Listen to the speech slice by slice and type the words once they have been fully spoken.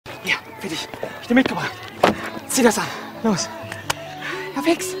Für dich. Ich dir mitgebracht. Zieh das an. Los. Ja,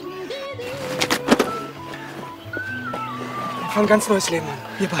 fix. Wir fangen ein ganz neues Leben an.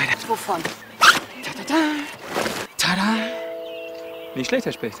 Wir beide. Wovon? Ta-ta-ta. Tada. Nicht schlecht,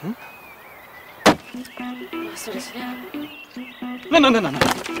 Herr Specht, hm? Hast du das her? Nein.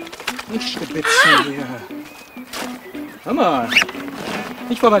 Nicht stibitzen hier. Hör mal.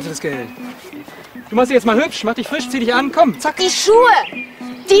 Ich verwalte das Geld. Du machst dich jetzt mal hübsch, mach dich frisch, zieh dich an, komm, zack. Die Schuhe!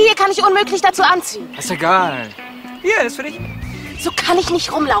 Die hier kann ich unmöglich dazu anziehen. Ist egal. Hier, ist für dich. So kann ich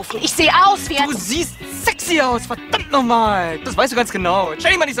nicht rumlaufen. Ich sehe aus wie ein... Du siehst sexy aus, verdammt nochmal. Das weißt du ganz genau.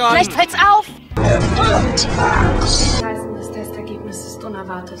 Stell dich mal nicht so an. Vielleicht fällt's auf. Heißen, das Testergebnis ist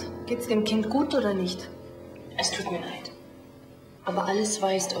unerwartet. Geht's dem Kind gut oder nicht? Es tut mir leid. Aber alles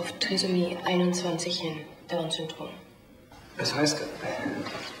weist auf Trisomie 21 hin, Down-Syndrom. Das heißt,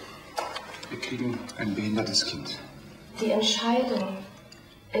 wir kriegen ein behindertes Kind. Die Entscheidung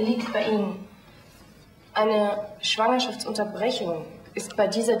liegt bei Ihnen. Eine Schwangerschaftsunterbrechung ist bei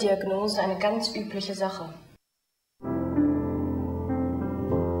dieser Diagnose eine ganz übliche Sache.